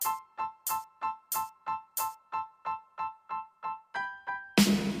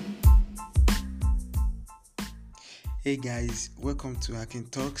Hey guys, welcome to Akin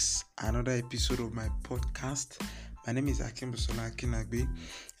Talks, another episode of my podcast. My name is Akin Busola Akinagbe,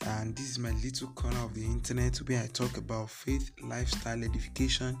 and this is my little corner of the internet where I talk about faith, lifestyle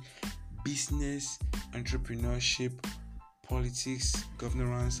edification, business, entrepreneurship, politics,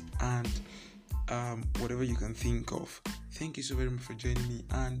 governance, and whatever you can think of. Thank you so very much for joining me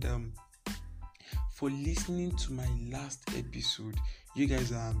and for listening to my last episode. You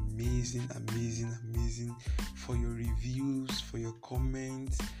guys are amazing for your reviews, for your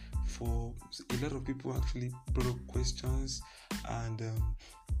comments, for a lot of people actually brought up questions, and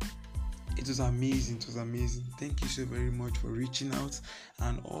it was amazing. Thank you so very much for reaching out,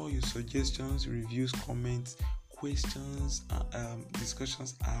 and all your suggestions, reviews, comments, questions,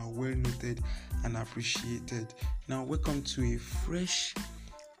 discussions are well noted and appreciated. Now, welcome to a fresh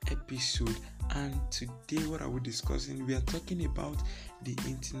episode, and today what are we discussing? We are talking about the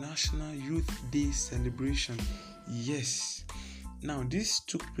International Youth Day celebration. Yes, now this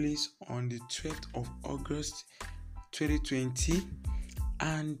took place on the 12th of August 2020,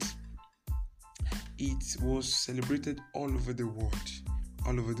 and it was celebrated all over the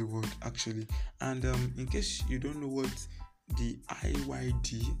world actually. And in case you don't know what the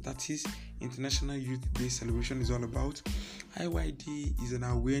IYD, that is International Youth Day celebration, is all about, IYD is an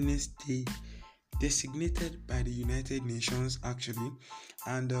awareness day designated by the United Nations actually,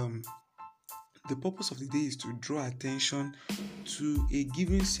 and the purpose of the day is to draw attention to a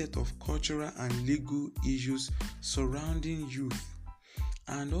given set of cultural and legal issues surrounding youth.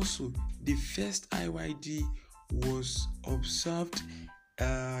 And also, the first IYD was observed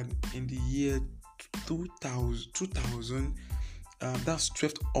in the year 2000, that's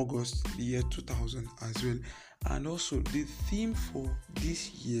 12th August, the year 2000 as well. And also, the theme for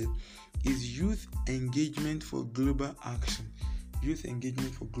this year is Youth Engagement for Global Action.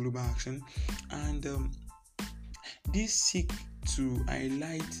 And this seeks to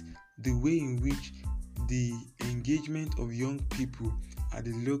highlight the way in which the engagement of young people at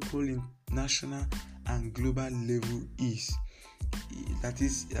the local, national, and global level is. That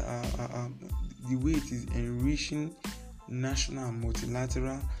is the way it is enriching national and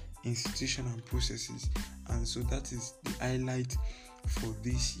multilateral institutions and processes. And so that is the highlight for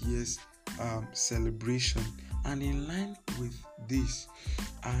this year's celebration. And in line with this,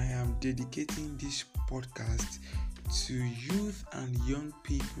 I am dedicating this podcast to youth and young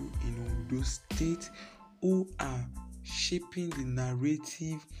people in Ondo State who are shaping the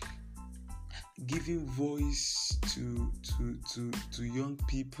narrative, giving voice to young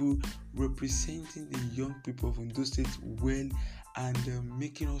people, representing the young people of Ondo State well, and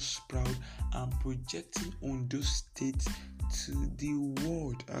making us proud and projecting Ondo State to the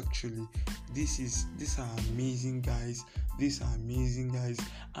world. Actually, these are amazing guys.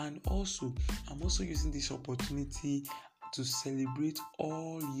 And also, I'm also using this opportunity to celebrate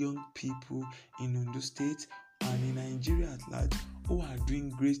all young people in Ondo State and in Nigeria at large who are doing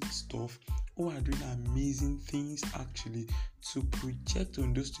great stuff, who are doing amazing things actually to project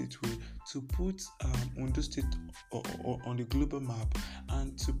Ondo State well, to put Ondo State on the global map,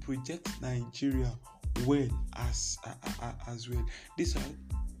 and to project Nigeria well as well. These are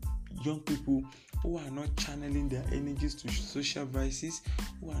young people who are not channeling their energies to social vices,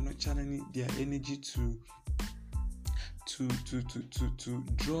 who are not channeling their energy to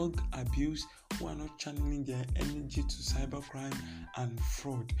drug abuse, who are not channeling their energy to cybercrime and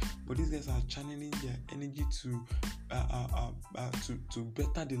fraud, but these guys are channeling their energy to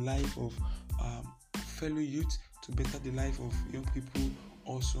better the life of fellow youth, to better the life of young people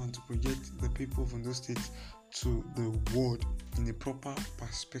also, and to project the people of Ondo State to the world in a proper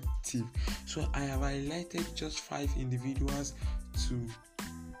perspective. So I have highlighted just 5 individuals to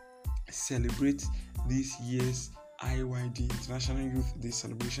celebrate this year's IYD, International Youth Day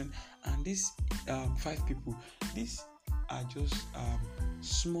celebration, and these 5 people, these are just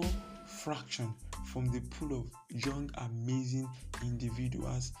small fraction from the pool of young amazing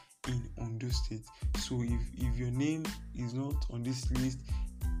individuals in Ondo State. So if your name is not on this list,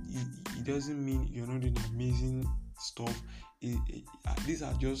 it doesn't mean you're not doing amazing stuff. These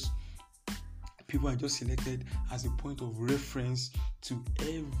are just people are just selected as a point of reference to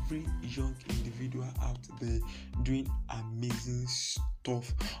every young individual out there doing amazing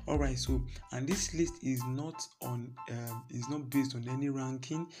stuff. All right, so, and this list is not based on any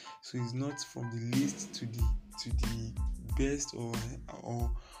ranking, so it's not from the least to the best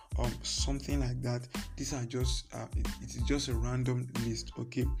or something like that. These are just it is just a random list.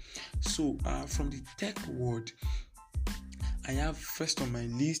 Okay, so from the tech world, I have first on my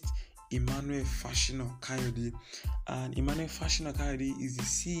list Emmanuel Fashino Kayode, and Emmanuel Fashino Kayode is the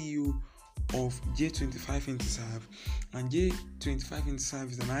CEO of J25 Interserve, and J25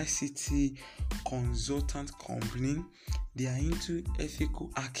 Interserve is an ICT consultant company. They are into ethical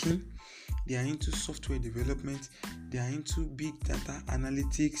hacking, they are into software development, they are into big data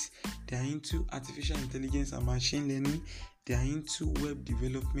analytics, they are into artificial intelligence and machine learning, they are into web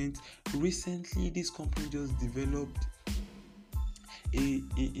development. Recently, this company just developed a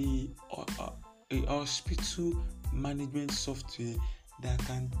hospital management software that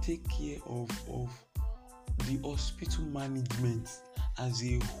can take care of the hospital management as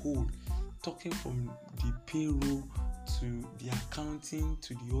a whole, talking from the payroll to the accounting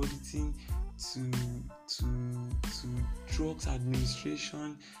to the auditing to drugs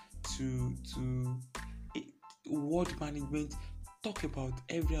administration to ward management. Talk about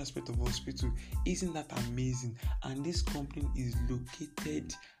every aspect of hospital. Isn't that amazing? And this company is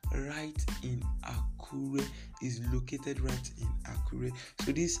located right in Akure.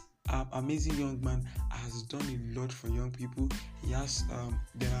 So this amazing young man has done a lot for young people. He has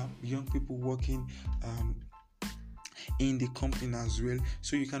there are young people working in the company as well.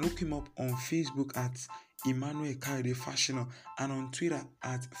 So you can look him up on Facebook at Emmanuel Kayode Fashionner and on Twitter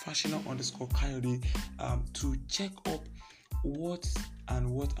at Fashionner_Kayode to check up what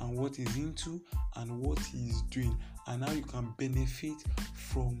he's into and what he's doing, and how you can benefit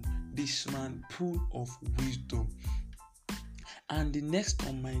from this man pool of wisdom. And the next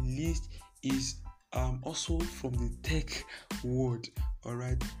on my list is also from the tech world, all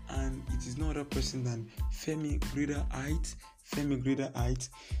right, and it is no other person than Femi Greider-Hight.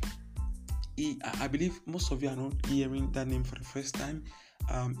 I believe most of you are not hearing that name for the first time.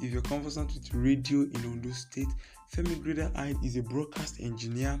 If you're conversant with radio in Ondo State, Femi Greider-Hight is a broadcast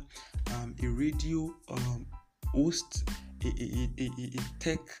engineer, a radio host, a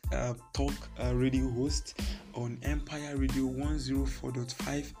tech talk radio host on Empire Radio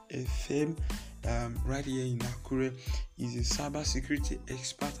 104.5 FM right here in Akure. He's a cyber security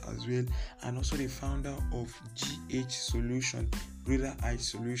expert as well, and also the founder of GH Solution, Greider-Hight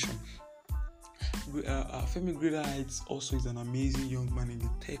Solution. Femi Greider-Hight also is an amazing young man in the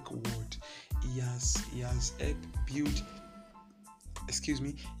tech world. He has helped build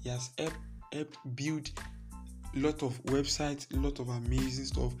build a lot of websites, a lot of amazing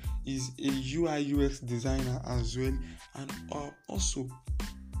stuff. He's a UI UX designer as well, and also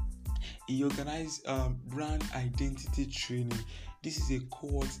he organized brand identity training. This is a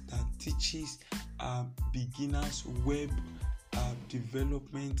cohort that teaches beginners web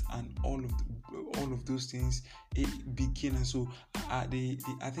development and all of those things. Beginners. So I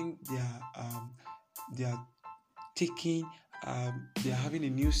think they are taking they are having a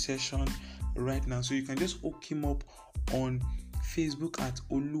new session right now. So you can just hook him up on Facebook at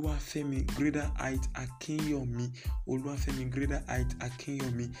Oluwafemi Greider-Hight Akinyomi,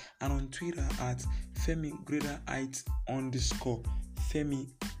 and on Twitter at Femi Greider-Hight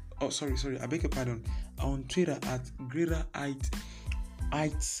 _. I beg your pardon. On Twitter at Greider-Hight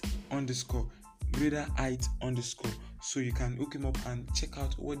 _. So you can hook him up and check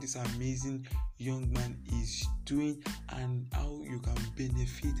out what this amazing young man is doing and how you can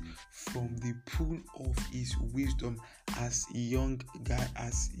benefit from the pool of his wisdom as a young guy,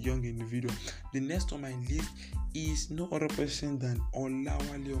 as a young individual. The next on my list is no other person than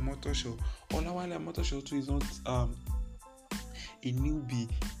Olawale Omotosho. Olawale Omotosho too is not a newbie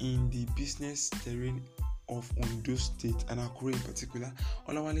in the business terrain of Ondo State and Akure in particular.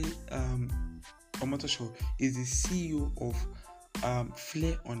 Olawale Omotosho is the CEO of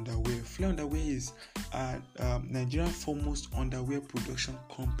Flair Underwear. Flair Underwear is Nigeria's foremost underwear production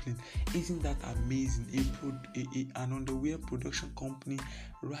company. Isn't that amazing? An underwear production company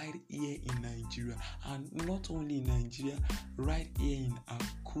right here in Nigeria, and not only in Nigeria, right here in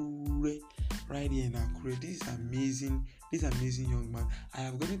Akure. This is amazing. This amazing young man. I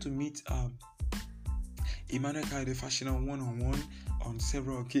have gotten to meet Emmanuel Kayode Fashionner one-on-one on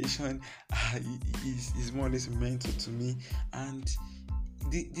several occasions. He's more or less a mentor to me, and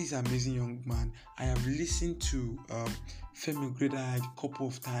this amazing young man. I have listened to Femi Greider-Hight a couple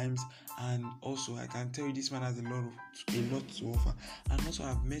of times, and also I can tell you this man has a lot to offer. And also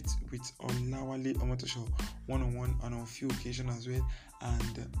I've met with Olawale Omotosho one-on-one and on a few occasions as well,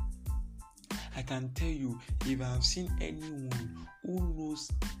 and I can tell you, if I have seen anyone who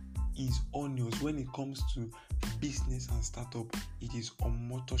knows his onions when it comes to business and startup, it is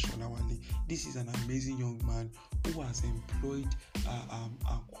Omotosho Olawale. This is an amazing young man who has employed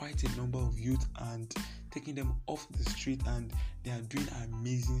quite a number of youth and taking them off the street, and they are doing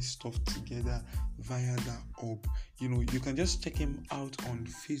amazing stuff together via that hub. You can just check him out on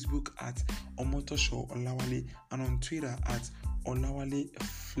Facebook at Omotosho Olawale and on Twitter at Olawale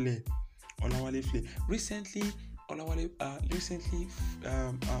Flair. Olawale Flare. Recently,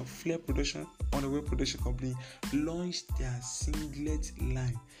 Flare Production, Underwear Production Company, launched their singlet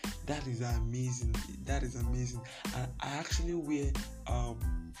line. That is amazing. And I actually wear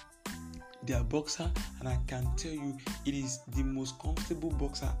their boxer, and I can tell you it is the most comfortable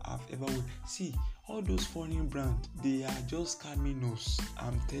boxer I've ever worn. See, all those foreign brands, they are just scamming us.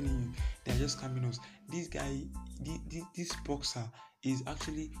 I'm telling you, they are just scamming us. This guy, this boxer is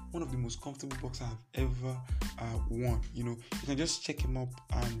actually one of the most comfortable boxers I've ever worn. You can just check him up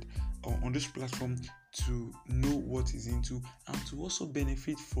and on this platform to know what he's into and to also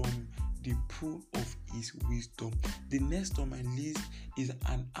benefit from the pool of his wisdom. The next on my list is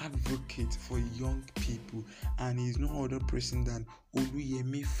an advocate for young people, and he is no other person than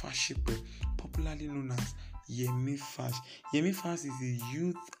Oluyemi Fashipe, popularly known as Yemi Fash. Yemi Fash is a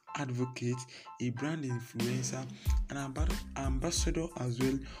youth advocate, a brand influencer, an ambassador as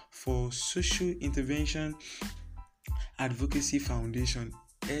well for Social Intervention Advocacy Foundation,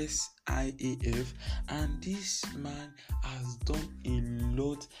 SIAF, and this man has done a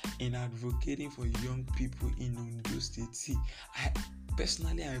lot in advocating for young people in Ondo State. See, I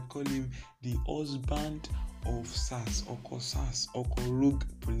call him the husband of SARS or Rogue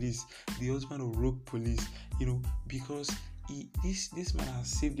Police, the husband of Rogue Police, because this man has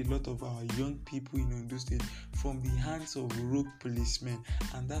saved a lot of our young people in Ondo State from the hands of rogue policemen,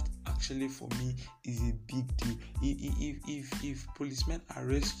 and that actually for me is a big deal. If policemen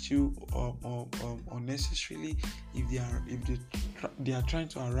arrest you unnecessarily, if they are trying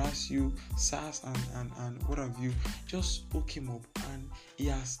to harass you, SARS and what have you, just hook him up, and he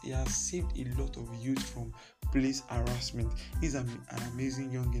has saved a lot of youth from police harassment. He's an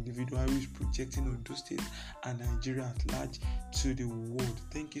amazing young individual who is projecting Ondo State and Nigeria at large to the world.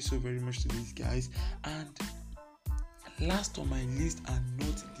 Thank you so very much to these guys. And last on my list, and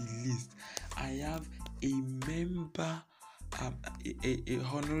not the least, I have a member, a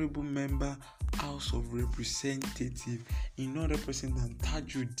honorable member, House of Representative, in no other person than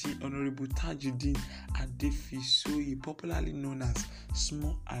Honorable Tajuddin Adefisoye, popularly known as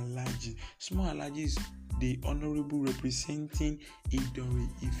Small Alhaji. Small Alhaji is the honorable representing Idore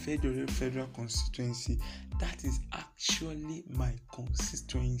Ifedore Federal Constituency. That is actually my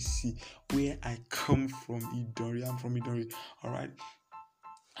constituency where I come from, Idore. I'm from Idore, alright?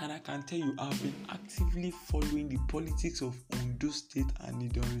 And I can tell you, I've been actively following the politics of Ondo State and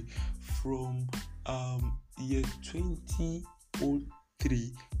Idore from year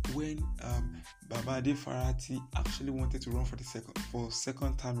 2003, when Baba Adefarati actually wanted to run for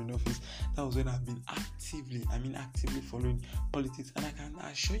second time in office. That was when I've been actively following politics, and I can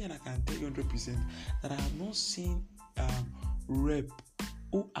assure you and I can tell you 100% that I have not seen rep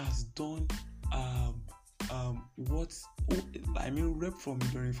who has done rep from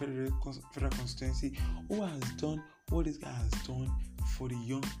the federal constituency who has done what this guy has done for the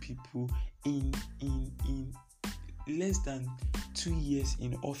young people in less than 2 years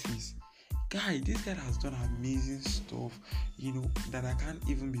in office. This guy has done amazing stuff, that I can't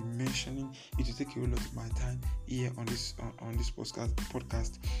even be mentioning. It will take a lot of my time here on this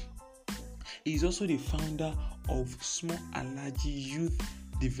podcast. He is also the founder of Small Alhaji Youth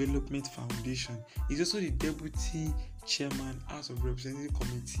Development Foundation. He's also the deputy chairman, House of Representative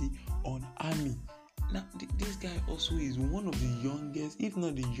Committee on Army. Now, this guy also is one of the youngest, if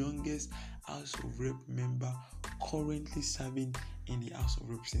not the youngest, House of Rep member currently serving in the House of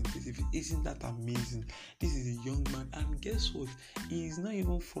Representatives. Isn't that amazing? This is a young man, and guess what? He is not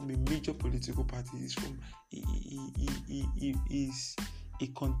even from a major political party. He's from he is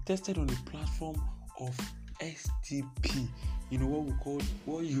contested on the platform of SDP.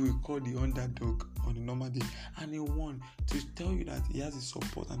 What you will call the underdog on the normal day, and he won, to tell you that he has the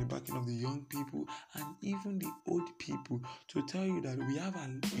support and the backing of the young people and even the old people, to tell you that we have a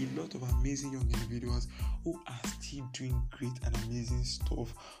lot of amazing young individuals who are still doing great and amazing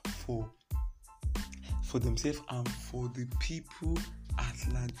stuff for themselves and for the people at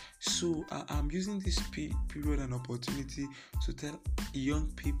large. So I'm using this period and opportunity to tell young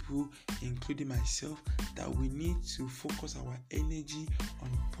people, including myself, that we need to focus our energy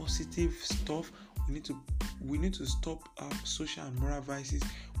on positive stuff. We need to stop social and moral vices.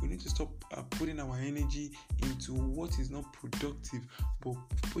 We need to stop putting our energy into what is not productive, but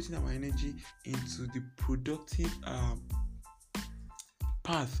putting our energy into the productive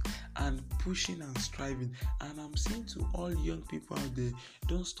path and pushing and striving. And I'm saying to all young people out there,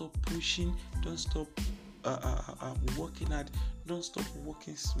 don't stop pushing, don't stop working hard, don't stop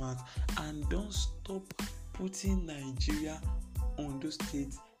working smart, and don't stop putting Nigeria, Ondo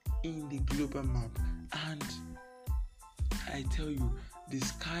State, in the global map. And I tell you, the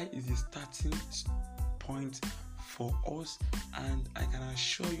sky is the starting point for us, and I can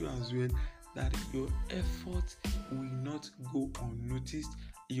assure you as well that your effort will not go unnoticed.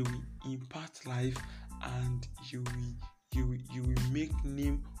 You will impact life, and you will make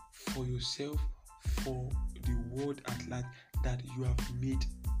name for yourself, for the world at large, that you have made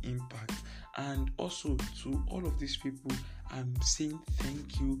impact. And also to all of these people, I'm saying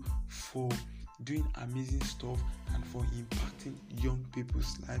thank you for doing amazing stuff and for impacting young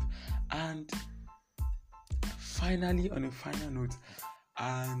people's life. And finally, on a final note,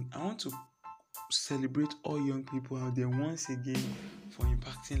 and I want to celebrate all young people out there once again for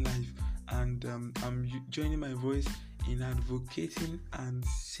impacting life. And I'm joining my voice in advocating and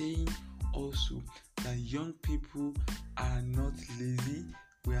saying also that young people are not lazy.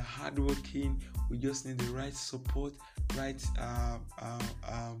 We are hardworking. We just need the right support, right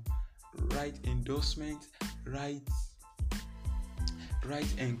right endorsement, right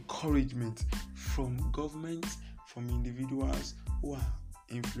encouragement from government, from individuals who are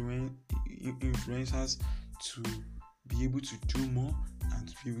influencers, to be able to do more and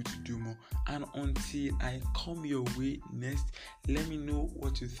to be able to do more. And until I come your way next, let me know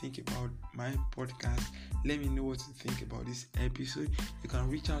what you think about my podcast. Let me know what you think about this episode. You can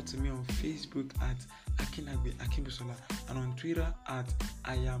reach out to me on Facebook at Akinagbe Akimbusola, and on Twitter at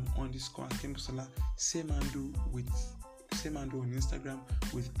 @IAM_Akimbusola. Same handle on Instagram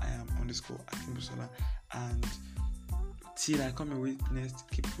with @IAM_Akimbusola. And till I come away next,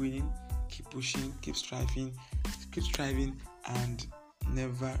 keep winning, keep pushing, keep striving, and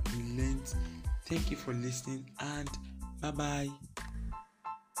never relent. Thank you for listening, and bye bye.